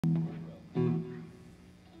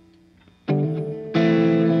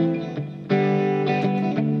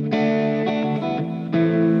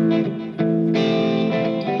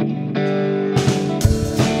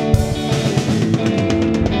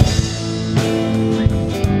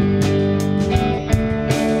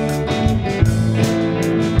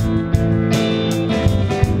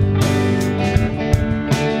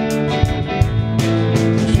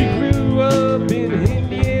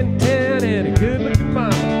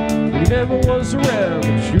was around.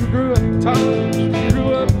 But you grew up tall, you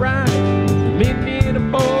grew up right, with the Indiana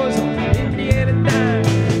boys on the Indiana dime.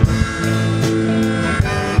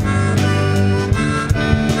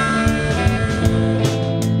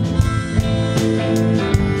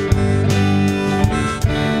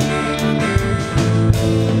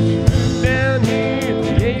 Down here at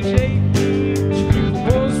the age 18, she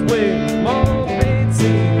was where mom had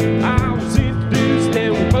seen. I was introduced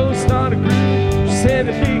and we both started grooving. She said,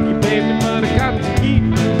 I dig you, baby, but I got to keep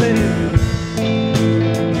living.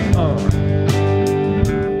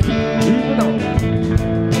 Keep moving on.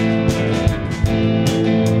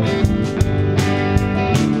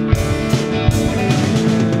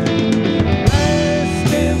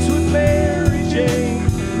 Last dance with Mary Jane,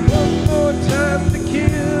 one more time to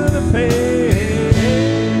kill the pain.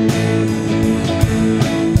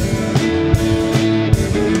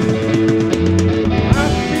 I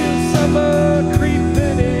feel summer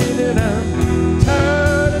creeping in and I'm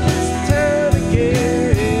tired of this town again.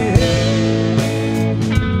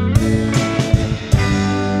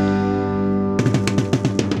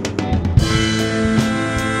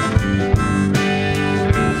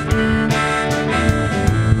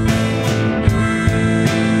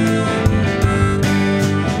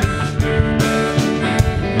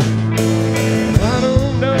 I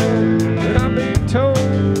don't know, but I've been told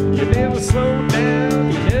you never slow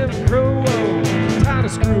down, you never grow old. Tired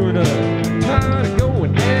of screwing up, tired of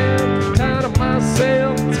going down, tired of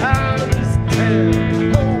myself, tired of this town.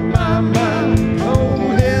 Oh my, oh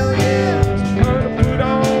hell yeah, it's gonna put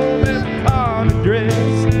on that party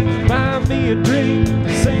dress, buy me a drink,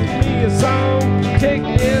 sing me a song, take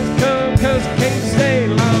this cup 'cause I can't stay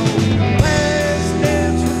long. Last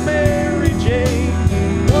dance with Mary Jane,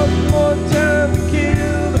 one more time to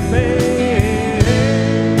kill the pain.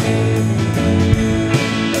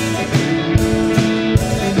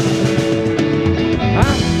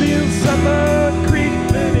 I feel summer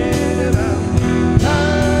creeping in and I'm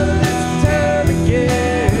tired of this town again.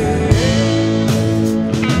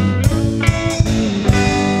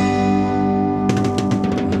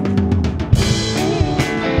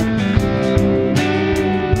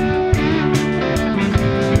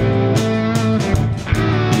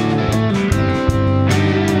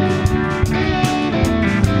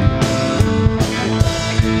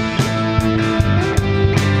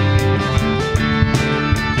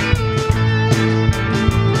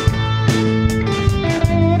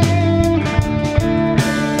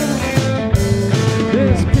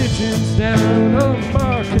 There's pigeons down on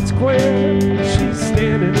Market Square. She's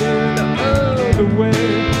standing in the underwear,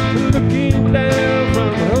 looking down from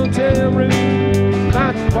a hotel room.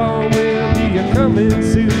 Nightfall will be a coming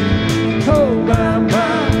soon.